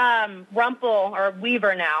that Rumpel, or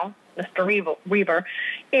Weaver now, Mr. Weaver,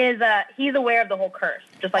 is he's aware of the whole curse,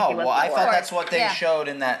 just like he was before? I thought that's what they showed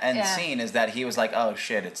in that end Yeah. scene, is that he was like, oh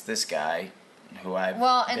shit, it's this guy who I've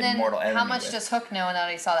Well, and been then mortal enemy how much with. does Hook know now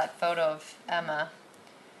that he saw that photo of Emma?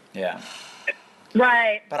 Yeah.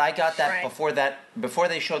 Right. But I got that Right. before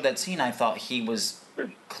they showed that scene. I thought he was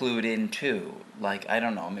clued in too. Like, I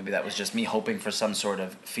don't know, maybe that was just me hoping for some sort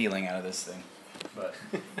of feeling out of this thing. But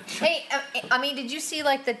Hey, I mean, did you see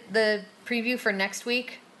like the preview for next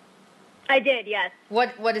week? I did, yes.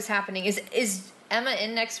 What is happening? Is Emma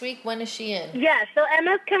in next week? When is she in? Yeah, so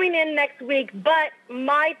Emma's coming in next week, but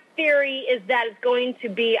my theory is that it's going to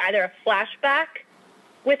be either a flashback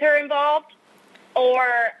with her involved,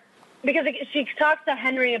 or because she talks to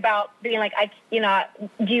Henry about being like,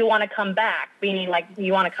 do you want to come back? Meaning like,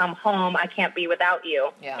 you want to come home? I can't be without you.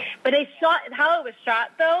 Yeah. But how it was shot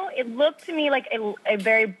though, it looked to me like a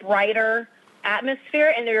very brighter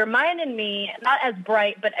atmosphere, and it reminded me, not as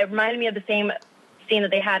bright, but it reminded me of the same scene that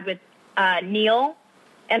they had with Neil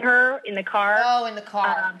and her in the car. Oh, in the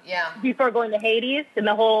car, yeah. Before going to Hades, and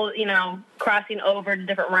the whole, crossing over to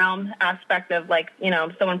different realm aspect of like,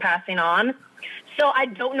 someone passing on. So I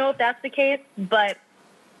don't know if that's the case, but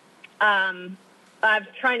I'm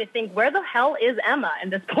trying to think, where the hell is Emma at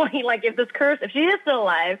this point? Like, if she is still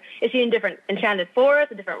alive, is she in a different enchanted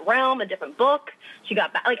forest, a different realm, a different book? She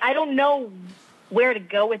got back. Like, I don't know where to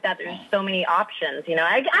go with that. There's so many options,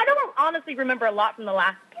 I don't honestly remember a lot from the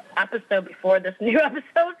last episode before this new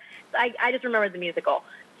episode. I just remember the musical.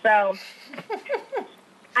 So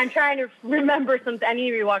I'm trying to remember I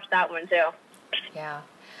need to rewatch that one too. Yeah.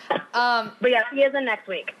 But yeah, he is in next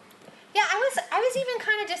week. Yeah, I was even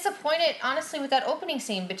kind of disappointed, honestly, with that opening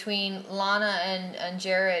scene between Lana and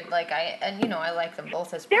Jared. Like, I like them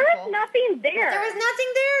both as people. There was nothing there. There was nothing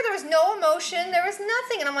there. There was no emotion. There was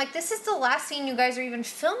nothing. And I'm like, this is the last scene you guys are even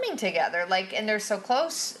filming together. Like, and they're so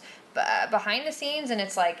close behind the scenes, and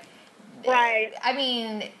it's like, right. I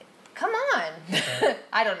mean, come on.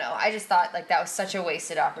 I don't know. I just thought like that was such a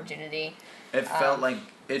wasted opportunity. it felt like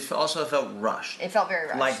it also felt rushed. It felt very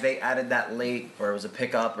rushed. Like they added that late, or it was a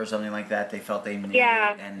pickup or something like that. They felt they needed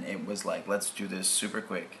Yeah. it, and it was like, let's do this super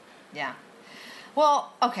quick. Yeah.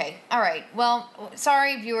 Well, okay. All right. Well,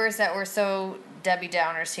 sorry, viewers, that we're so Debbie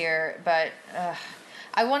Downers here, but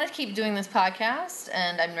I want to keep doing this podcast,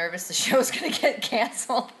 and I'm nervous the show's going to get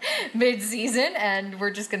canceled mid-season, and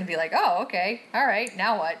we're just going to be like, oh, okay. All right.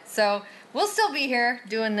 Now what? So we'll still be here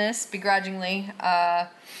doing this begrudgingly, but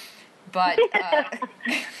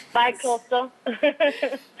bye, Coastal.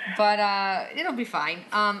 but it'll be fine.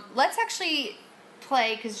 Let's actually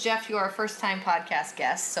play, because Jeff, you're our first-time podcast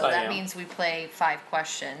guest, so I that am. means we play 5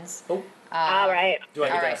 questions. Oh. All right. Do I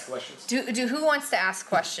get All to right. ask questions? Do who wants to ask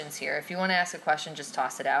questions here? If you want to ask a question, just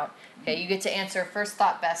toss it out. Okay, you get to answer first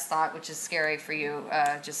thought, best thought, which is scary for you,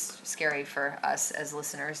 just scary for us as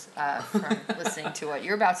listeners from listening to what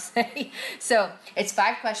you're about to say. So it's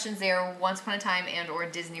 5 questions. They are Once Upon a Time and or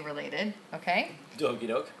Disney related. Okay. Dokey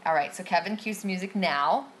doke. All right. So Kevin, cue the music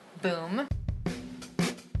now. Boom.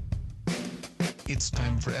 It's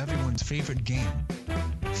time for everyone's favorite game.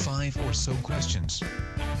 5 or so questions.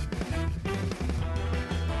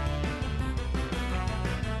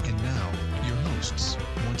 And now, your hosts,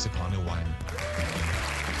 Once Upon a While.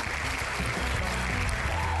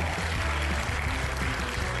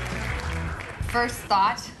 First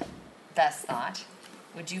thought, best thought.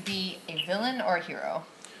 Would you be a villain or a hero?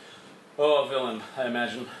 Oh, a villain, I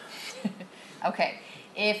imagine. Okay.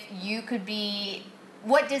 If you could be,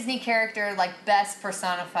 what Disney character like best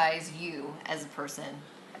personifies you as a person?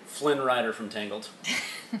 Flynn Rider from Tangled.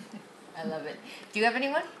 I love it. Do you have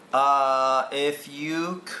anyone? If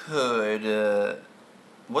you could,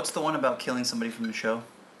 what's the one about killing somebody from the show?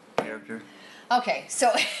 Character? Okay,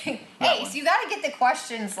 so hey, so you got to get the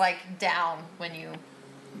questions like down when you.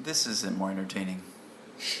 This isn't more entertaining.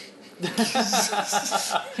 Okay,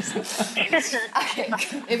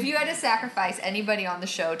 if you had to sacrifice anybody on the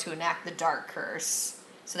show to enact the Dark Curse,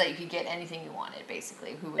 so that you could get anything you wanted,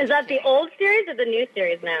 basically, who would? Is that the old series or the new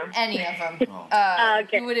series now? Any of them.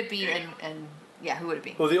 Okay. Who would it be? And yeah, who would it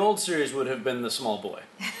be? Well, the old series would have been the small boy.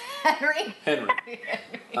 Henry. Henry.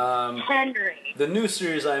 Henry. The new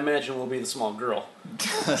series, I imagine, will be the small girl.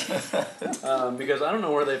 Because I don't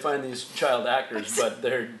know where they find these child actors, but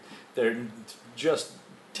they're just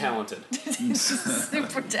talented.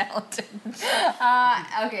 Super talented.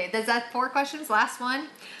 Okay, is that 4 questions? Last one.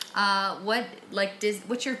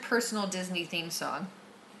 What's your personal Disney theme song?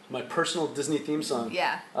 My personal Disney theme song.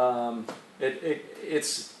 Yeah.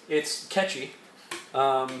 It's catchy.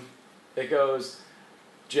 It goes,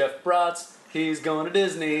 Jeff Bratz, he's going to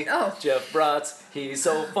Disney. Oh. Jeff Bratz, he's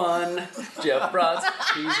so fun. Jeff Bratz,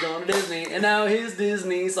 he's going to Disney, and now his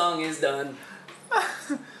Disney song is done.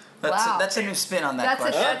 That's a new spin on that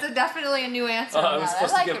question. That's definitely a new answer. I was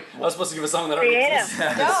supposed to give a song that already exists. No,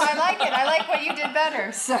 I like it. I like what you did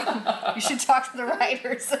better. So you should talk to the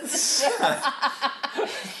writers.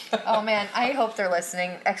 Oh man, I hope they're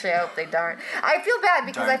listening. Actually, I hope they don't. I feel bad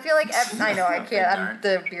because I feel like I know I can't.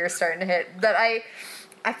 The beer's starting to hit, but I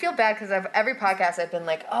feel bad because every podcast I've been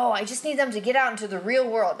like, oh, I just need them to get out into the real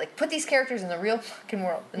world, like put these characters in the real fucking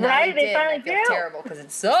world. And right? They finally I feel terrible because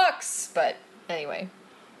it sucks. But anyway.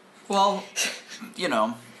 Well,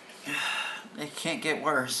 it can't get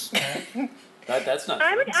worse. That's not.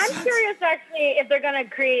 I'm curious actually if they're gonna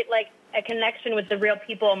create like a connection with the real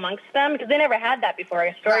people amongst them because they never had that before.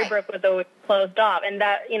 Storybrooke was always closed off, and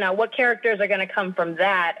that what characters are gonna come from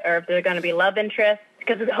that, or if they're gonna be love interests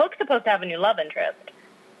because Hook's supposed to have a new love interest,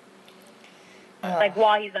 like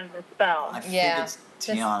while he's under the spell. I think it's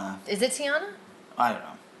Tiana. Is it Tiana? I don't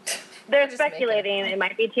know. They're speculating it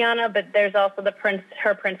might be Tiana, but there's also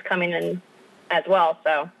her prince coming in as well.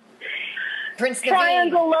 So Prince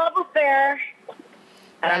triangle love affair.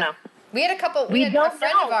 I don't know. We had a couple. We had a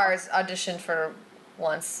friend of ours auditioned for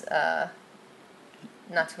once, not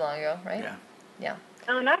too long ago, right? Yeah.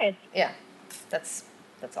 Oh, nice. Yeah, that's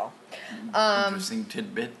all. Interesting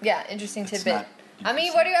tidbit. Yeah, interesting tidbit. Ami,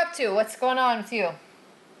 what are you up to? What's going on with you?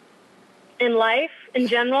 In life, in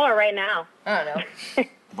general, or right now? I don't know.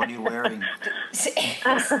 What are you wearing?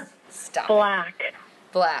 Stop. Black.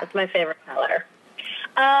 That's my favorite color.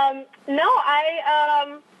 No,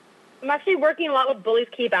 I'm actually working a lot with Bullies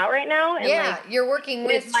Keep Out right now. And you're working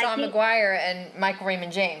with Sean Mikey McGuire and Michael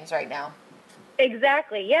Raymond James right now.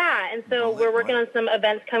 Exactly, yeah. And so we're working on some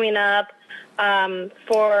events coming up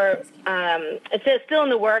it's still in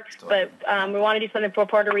the works, but we want to do something for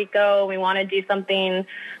Puerto Rico. We want to do something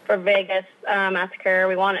for Vegas Massacre.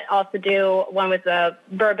 We want to also do one with the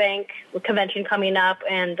Burbank convention coming up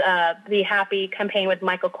and the Happy campaign with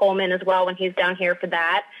Michael Coleman as well when he's down here for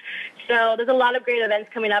that. So there's a lot of great events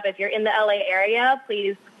coming up. If you're in the LA area,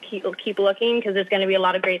 please keep looking because there's going to be a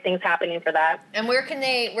lot of great things happening for that. And where can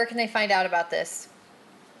they find out about this?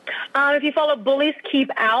 If you follow Bullies Keep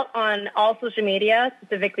Out on all social media,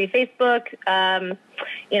 specifically Facebook,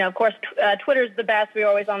 of course, Twitter's the best. We're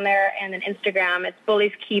always on there. And then Instagram, it's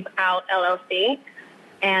Bullies Keep Out LLC.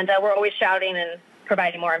 And we're always shouting and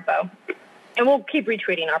providing more info. And we'll keep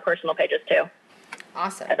retweeting our personal pages, too.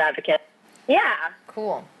 Awesome. As advocates. Yeah.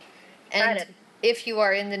 Cool. And if you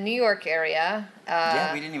are in the New York area,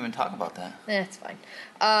 yeah, we didn't even talk about that. It's fine.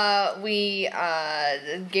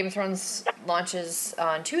 Game of Thrones launches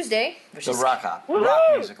on Tuesday, which The is Rock Op. Woo-hoo! Rock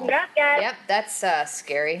musical. Yep, that's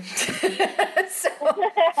scary.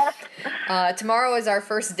 Tomorrow is our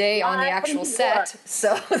first day on the actual set,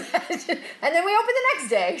 so and then we open the next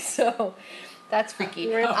day, so that's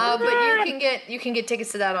freaky. But you can get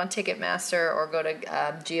tickets to that on Ticketmaster or go to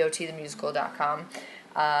gotthemusical.com.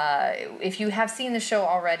 If you have seen the show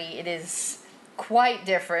already, it is quite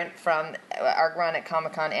different from our run at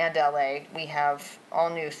Comic-Con and LA. We have all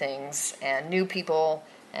new things and new people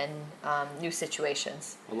and new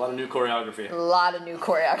situations. A lot of new choreography. A lot of new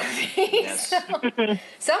choreography. Yes.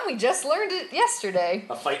 Some we just learned it yesterday.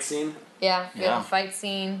 A fight scene. Yeah, we have a fight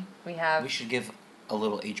scene. We should give a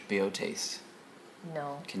little HBO taste.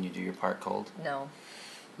 No. Can you do your part cold? No.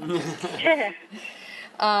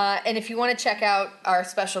 And if you want to check out our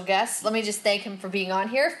special guest, let me just thank him for being on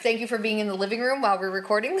here. Thank you for being in the living room while we're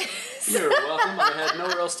recording this. You're welcome. I had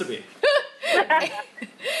nowhere else to be.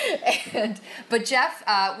 But Jeff,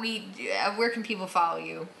 where can people follow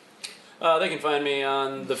you? They can find me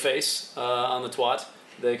on the face, on the twat.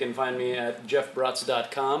 They can find me at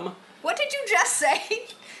jeffbratz.com. What did you just say?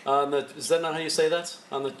 Is that not how you say that?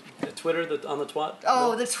 On the Twitter, on the twat?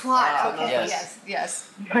 Oh, the twat. Okay, Yes. yes.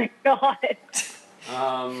 Oh my God.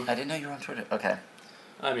 I didn't know you were on Twitter. Okay.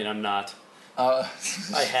 I mean, I'm not. I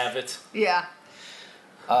have it. Yeah.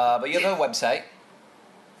 But you have a website,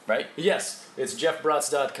 right? Yes, it's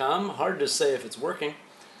jeffbratz.com. Hard to say if it's working.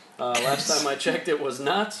 Last time I checked, it was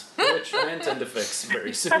not, which I intend to fix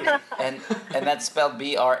very soon. And that's spelled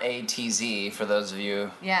BRATZ for those of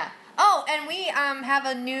you. Yeah. Oh, and we have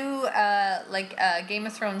a new Game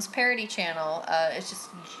of Thrones parody channel. It's just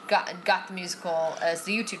got the musical as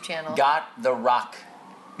the YouTube channel. Got the Rock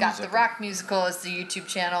musical as the YouTube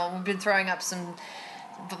channel. We've been throwing up some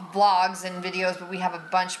vlogs and videos, but we have a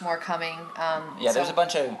bunch more coming. There's a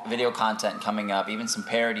bunch of video content coming up, even some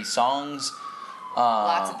parody songs.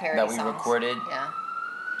 Lots of parody that we songs. recorded. Yeah.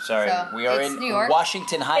 Sorry, So, we are it's in New York.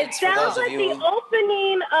 Washington Heights It for sounds those like of you. the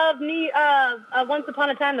opening of Once Upon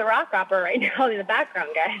a Time, the Rock Opera right now in the background,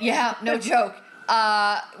 guys. Yeah, no joke.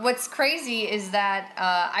 What's crazy is that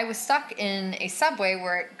I was stuck in a subway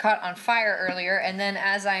where it caught on fire earlier, and then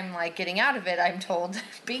as I'm getting out of it, I'm told,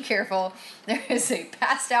 "Be careful! There is a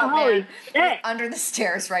passed out man under the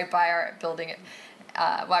stairs right by our building,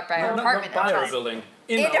 right by our apartment." Not by our building.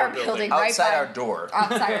 In our building, right outside by our door.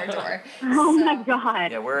 Outside our door. Oh my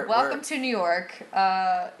God! Yeah, Welcome to New York.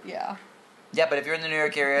 Yeah. Yeah, but if you're in the New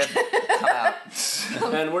York area, come out.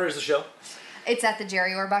 And where is the show? It's at the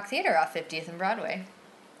Jerry Orbach Theater off 50th and Broadway.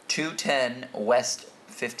 210 West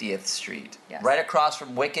 50th Street. Yes. Right across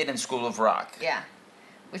from Wicked and School of Rock. Yeah,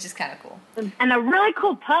 which is kind of cool. And a really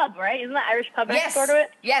cool pub, right? Isn't that Irish pub next door to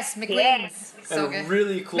it? Yes, McLean's. So and a good.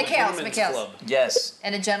 really cool gentleman's club. Yes.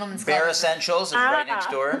 And a gentleman's club. Bare Essentials is right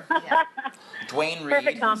next door. Yeah. Dwayne Reed.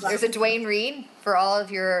 Perfect combo. There's a Dwayne Reed for all of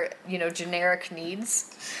your, generic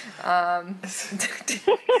needs. I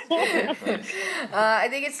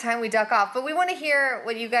think it's time we duck off. But we want to hear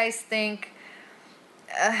what you guys think,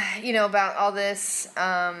 about all this.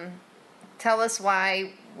 Tell us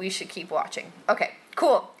why we should keep watching. Okay,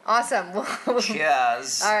 cool. Awesome.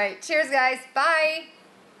 Cheers. All right. Cheers, guys. Bye.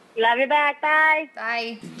 Love you back. Bye.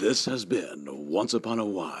 Bye. This has been Once Upon a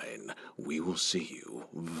Wine. We will see you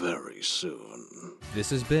very soon. This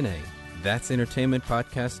has been a That's Entertainment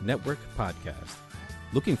Podcast Network podcast.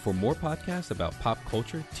 Looking for more podcasts about pop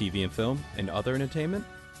culture, TV and film, and other entertainment?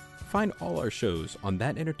 Find all our shows on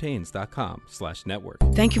thatentertains.com/network.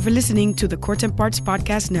 Thank you for listening to the Court and Parts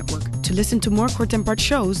Podcast Network. To listen to more Court and Parts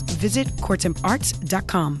shows, visit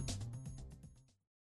courtandarts.com.